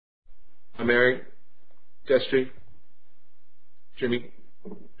Mary, Destry, Jimmy.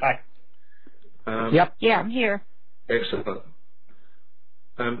 Hi. Yep. Yeah, I'm here. Excellent.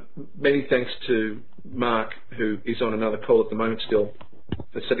 Many thanks to Mark, who is on another call at the moment still,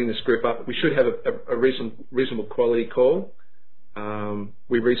 for setting this group up. We should have a reasonable quality call.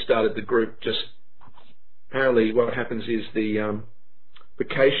 We restarted the group. Just apparently what happens is the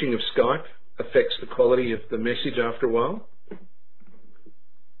caching of Skype affects the quality of the message after a while.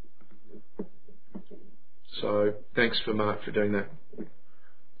 So thanks for Mark for doing that.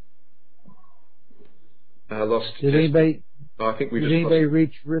 Did anybody? I think we did just anybody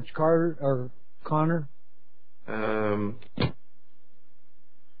reach Rich Carter or Connor? In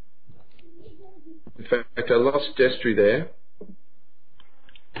fact, I lost Destry there.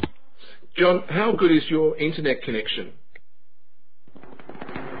 John, how good is your internet connection?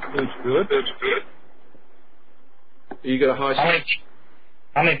 It's good. You got a high.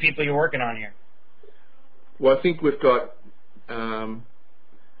 How many people are you working on here? Well, I think we've got a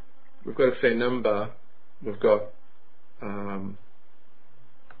fair number. We've got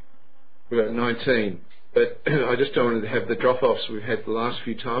 19, but I just don't want to have the drop-offs we've had the last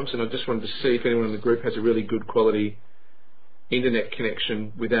few times, and I just wanted to see if anyone in the group has a really good quality internet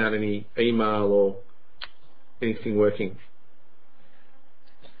connection without any email or anything working.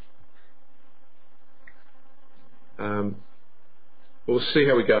 We'll see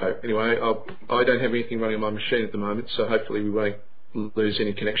how we go. Anyway, I don't have anything running on my machine at the moment, so hopefully we won't lose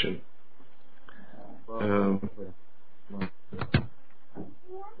any connection.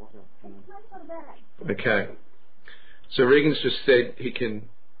 Okay. So Regan's just said he can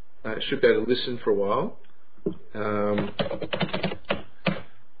should be able to listen for a while.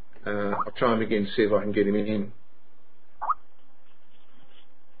 I'll try him again, see if I can get him in.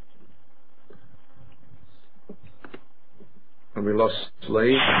 And we lost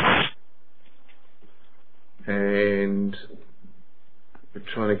Lee. And we're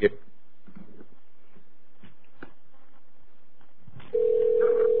trying to get...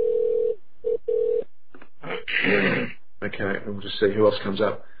 Okay, we'll just see who else comes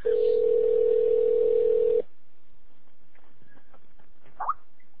up.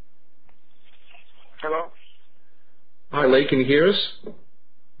 Hello? Hi Lee, can you hear us?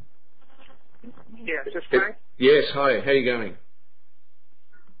 Yeah, just fine? Yes, hi, how are you going?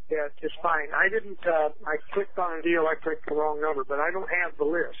 Yeah, just fine. I didn't, I clicked on a deal, I clicked the wrong number, but I don't have the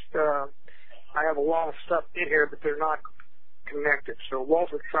list. I have a lot of stuff in here, but they're not connected. So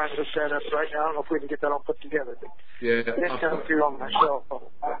Walter's trying to set up right now. I don't know if we can get that all put together. But yeah. I didn't come through on my cell phone.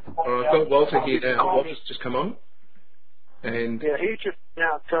 All right, I've got Walter here now. Walter's just come on. And yeah, he's just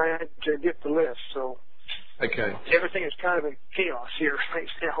now trying to get the list, so... Okay. Everything is kind of in chaos here right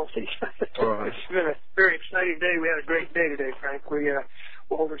now. All right. It's been a very exciting day. We had a great day today, Frank.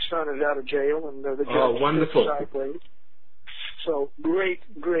 Walter's son is out of jail, and the judge wonderful. Sideways. So great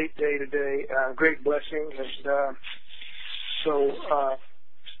day today. Great blessing, and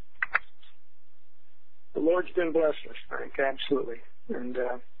the Lord's been blessed us, Frank. Absolutely, and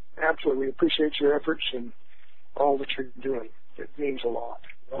absolutely appreciate your efforts and all that you're doing. It means a lot.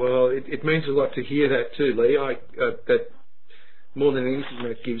 Well, it means a lot to hear that too, Lee. That more than anything,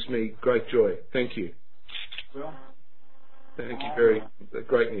 that gives me great joy. Thank you. Well, thank you.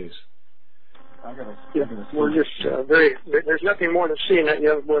 Great news. We're just there's nothing more than seeing that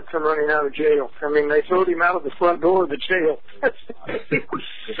young boy come running out of jail. I mean, they throwed him out of the front door of the jail.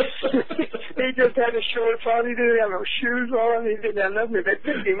 He just had his shorts on. He didn't have no shoes on. He didn't have nothing. They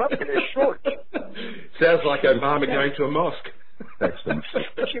picked him up in his shorts. Sounds like Obama going to a mosque. Excellent.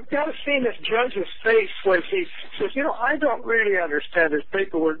 But you've got to see this judge's face when he says, I don't really understand this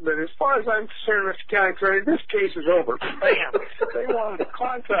paperwork, but as far as I'm concerned, Mr. County Attorney, this case is over. Bam! They wanted a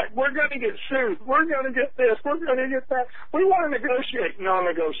contract. We're going to get sued. We're going to get this. We're going to get that. We want to negotiate. No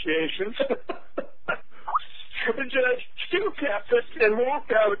negotiations. The judge still kept it and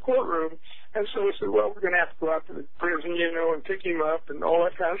walked out of the courtroom. And so we said, well, we're going to have to go out to the prison, and pick him up and all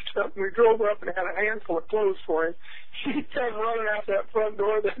that kind of stuff. And we drove up and had a handful of clothes for him. He came running out that front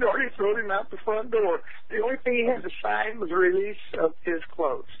door. They'd already thrown him out the front door. The only thing he had to sign was the release of his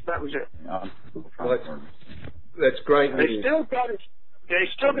clothes. That was it. Well, that's great news. They still got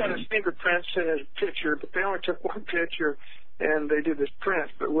his fingerprints in his picture, but they only took one picture, and they did his print.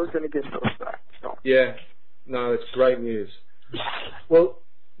 But we're going to get those back. So. Yeah. No, that's great news. Well,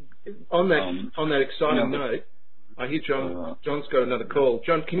 on that exciting note, I hear John's got another call.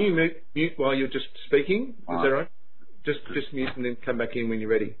 John, can you mute while you're just speaking? Is that right? Just mute and then come back in when you're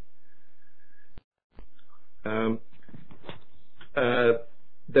ready.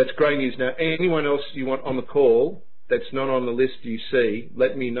 That's great news. Now, anyone else you want on the call, that's not on the list you see,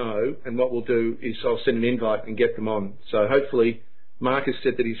 let me know, and what we'll do is I'll send an invite and get them on. So hopefully, Mark has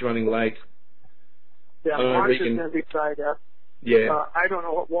said that he's running late. Yeah, Mark is going to be tied up. Yeah. I don't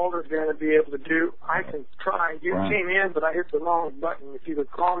know what Walter's going to be able to do. I can try. You came in, but I hit the wrong button. If you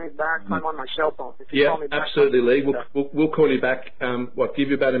could call me back, I'm on my cell phone. If you call me back, absolutely, Lee. We'll call you back. Give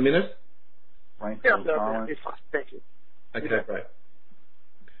you about a minute? Yeah, that'll be fine. Thank you. Okay, great.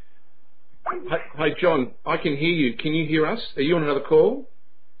 Hi, John. I can hear you. Can you hear us? Are you on another call?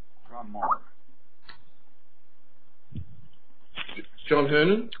 John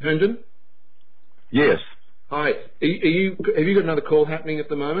Herndon? Yes. Hi. Have you got another call happening at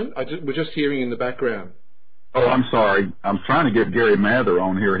the moment? We're just hearing in the background. Oh, I'm sorry. I'm trying to get Gary Mather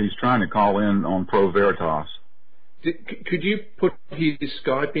on here. He's trying to call in on Pro Veritas. Could you put his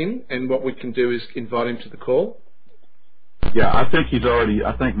Skype in, and what we can do is invite him to the call? Yeah, I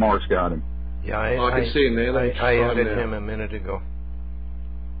think Mark's got him. Yeah, I can see him there. I added him a minute ago.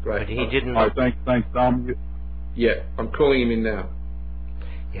 Great. But he didn't. All right, thanks, Tom. Yeah, I'm calling him in now.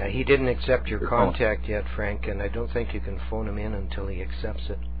 Yeah, he didn't accept your contact yet, Frank, and I don't think you can phone him in until he accepts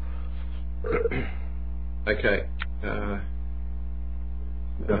it. Okay.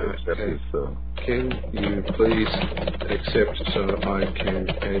 Okay. Can you please accept so I can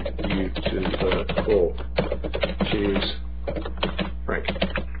add you to the call? Cheers, Frank.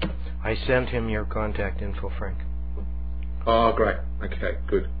 I sent him your contact info, Frank. Oh, great. Okay,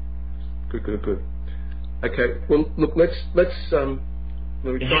 good. Okay, well, look, let's let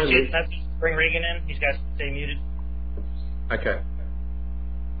me try and... Let's bring Regan in. He's got to stay muted. Okay.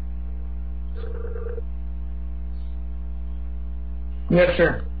 Yes,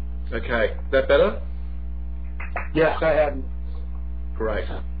 sir. Okay, that better? Yes, I have. Great.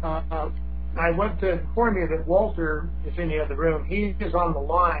 I want to inform you that Walter is in the other room. He is on the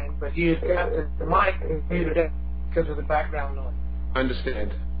line, but he has got the mic muted because of the background noise. I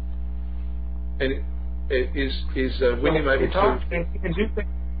understand. And is William able to... You can do things.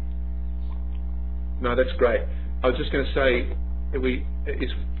 No, that's great. I was just going to say,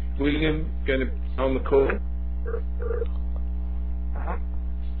 is William going to be on the call?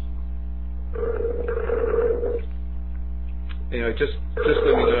 Just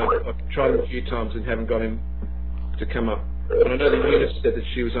let me know. I've tried him a few times and haven't got him to come up. And I know the unit said that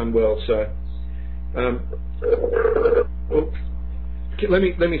she was unwell, so well, let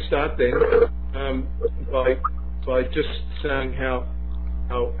me start then by just saying how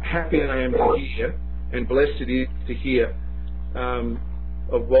happy I am to hear and blessed it is to hear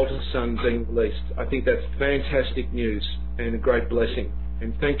of Walter's son being released. I think that's fantastic news and a great blessing.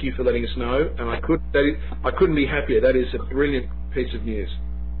 And thank you for letting us know. And I couldn't be happier. That is a brilliant piece of news.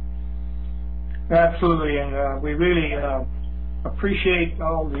 Absolutely, and we really appreciate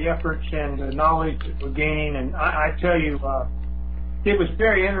all the efforts and the knowledge that we're gaining. And I tell you, it was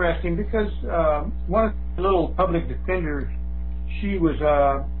very interesting because one of the little public defenders, she was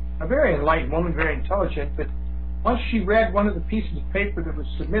a very enlightened woman, very intelligent, but once she read one of the pieces of paper that was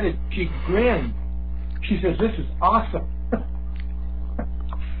submitted, she grinned. She says, "This is awesome."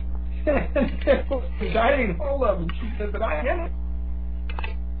 And I didn't hold of him. She said, "But I get it."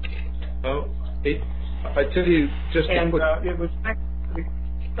 Oh, I tell you, just and it was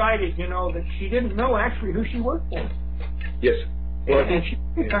excited, that she didn't know actually who she worked for. Yes. Well, and she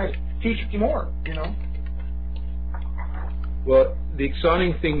kind of teach me more, Well, the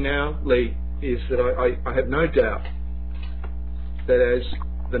exciting thing now, Lee, is that I have no doubt that as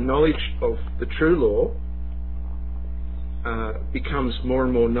the knowledge of the true law becomes more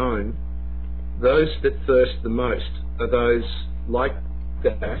and more known, those that thirst the most are those like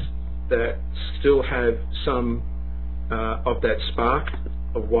that still have some of that spark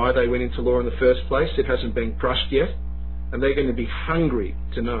of why they went into law in the first place. It hasn't been crushed yet, and they're going to be hungry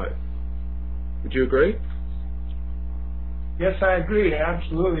to know. Would you agree? Yes, I agree,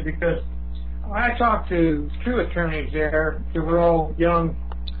 absolutely, because I talked to two attorneys there who were all young,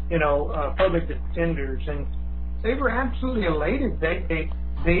 public defenders, and they were absolutely elated.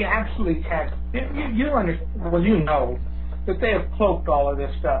 They actually had, you understand, well, that they have cloaked all of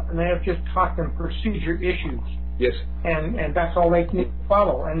this stuff, and they have just taught them procedure issues. Yes. And that's all they need to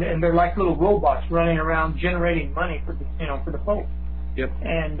follow. And they're like little robots running around generating money for the folks. Yep.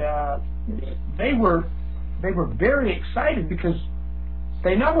 And they were very excited because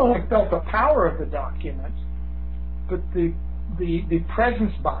they not only felt the power of the document, but the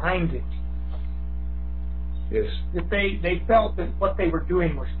presence behind it. Yes. That they felt that what they were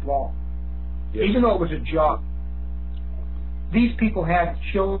doing was wrong. Yes. Even though it was a job. These people had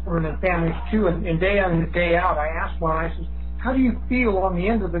children and families too, and day in and day out, I asked one, I said, "How do you feel on the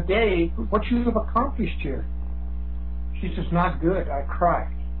end of the day, what you have accomplished here?" She says, not good. I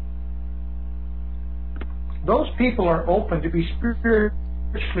cried. Those people are open to be spiritually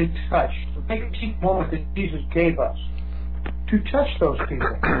touched. Take a moment that Jesus gave us to touch those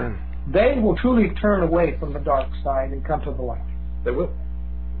people. They will truly turn away from the dark side and come to the light. They will.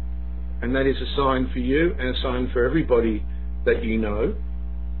 And that is a sign for you and a sign for everybody that you know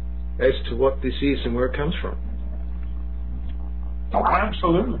as to what this is and where it comes from. Oh,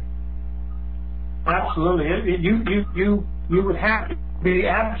 absolutely. Absolutely. You would have to be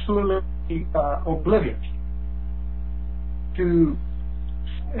absolutely oblivious to,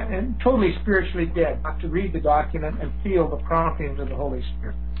 and totally spiritually dead, not to read the document and feel the promptings of the Holy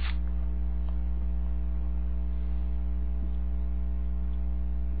Spirit.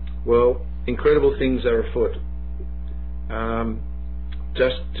 Well, incredible things are afoot.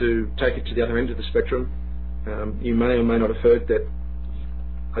 Just to take it to the other end of the spectrum, you may or may not have heard that,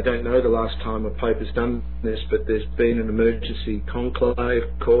 I don't know the last time a Pope has done this, but there's been an emergency conclave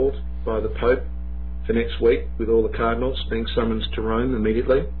called by the Pope for next week with all the cardinals being summoned to Rome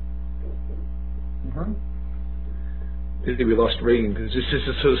immediately. Mm-hmm. We lost Regan because this is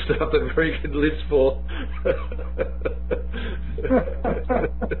the sort of stuff that Regan lives for.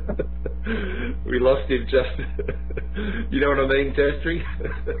 We lost him just... You know what I mean, Tastry?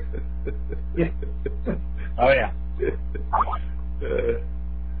 Yeah. Oh, yeah.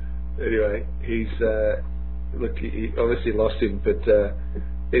 Anyway, he's... look, he obviously lost him, but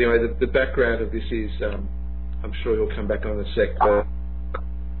anyway, the background of this is... I'm sure he'll come back on in a sec, but...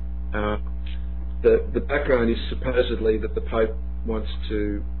 The background is supposedly that the Pope wants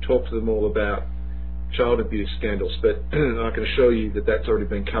to talk to them all about child abuse scandals, but I can assure you that that's already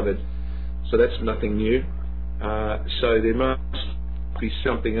been covered, so that's nothing new. So there must be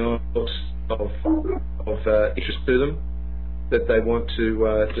something else of interest to them that they want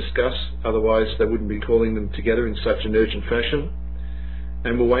to discuss, otherwise they wouldn't be calling them together in such an urgent fashion,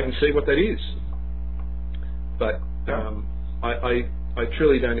 and we'll wait and see what that is. But I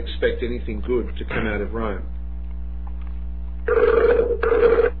truly don't expect anything good to come out of Rome.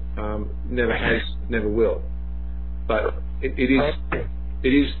 Never has, never will. But it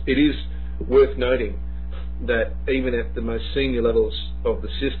is worth noting that even at the most senior levels of the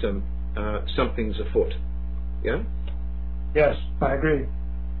system, something's afoot. Yeah. Yes, I agree.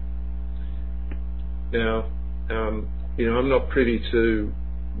 Now, I'm not privy to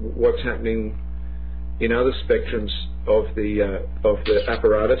what's happening in other spectrums of the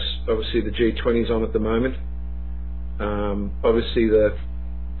apparatus. Obviously, the G20's on at the moment. Obviously, the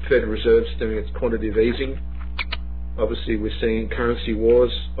Federal Reserve's doing its quantitative easing. Obviously, we're seeing currency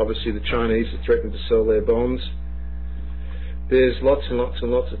wars. Obviously, the Chinese are threatening to sell their bonds. There's lots and lots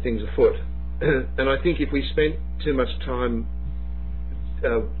and lots of things afoot. And I think if we spent too much time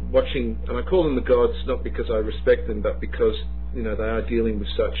watching, and I call them the gods not because I respect them, but because they are dealing with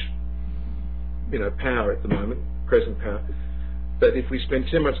such power at the moment, present power. But if we spend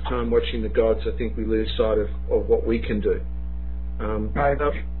too much time watching the gods, I think we lose sight of what we can do.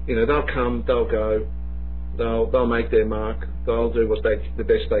 They'll come, they'll go, they'll make their mark, they'll do the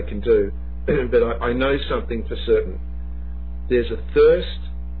best they can do. But I know something for certain. There's a thirst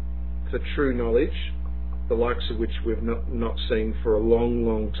for true knowledge, the likes of which we've not seen for a long,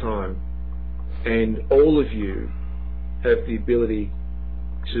 long time. And all of you have the ability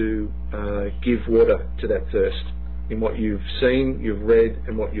to give water to that thirst in what you've seen, you've read,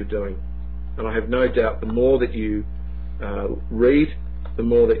 and what you're doing. And I have no doubt the more that you read, the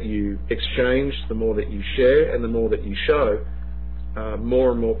more that you exchange, the more that you share, and the more that you show,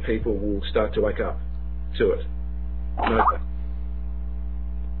 more and more people will start to wake up to it.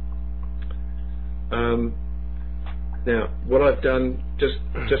 Now, what I've done, just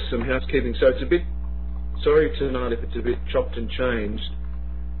some housekeeping. So it's a bit, sorry tonight if it's a bit chopped and changed,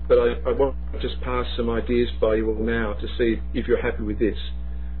 but I want to just pass some ideas by you all now to see if you're happy with this.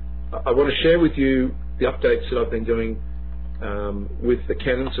 I want to share with you the updates that I've been doing with the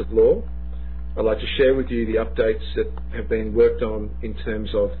canons of law. I'd like to share with you the updates that have been worked on in terms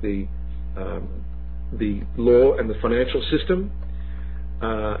of the law and the financial system.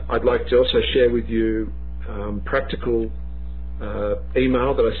 I'd like to also share with you practical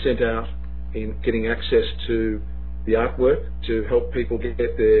email that I sent out in getting access to the artwork to help people get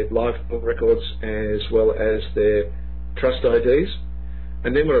their live records as well as their trust IDs.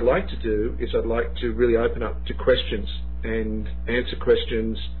 And then what I'd like to do is I'd like to really open up to questions and answer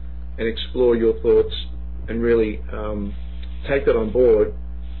questions and explore your thoughts and really take that on board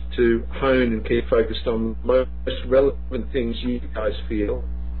to hone and keep focused on most relevant things you guys feel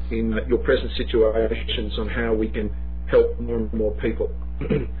in your present situations on how we can help more and more people.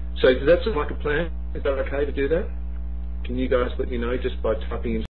 So does that sound like a plan? Is that okay to do that? Can you guys let me know just by typing in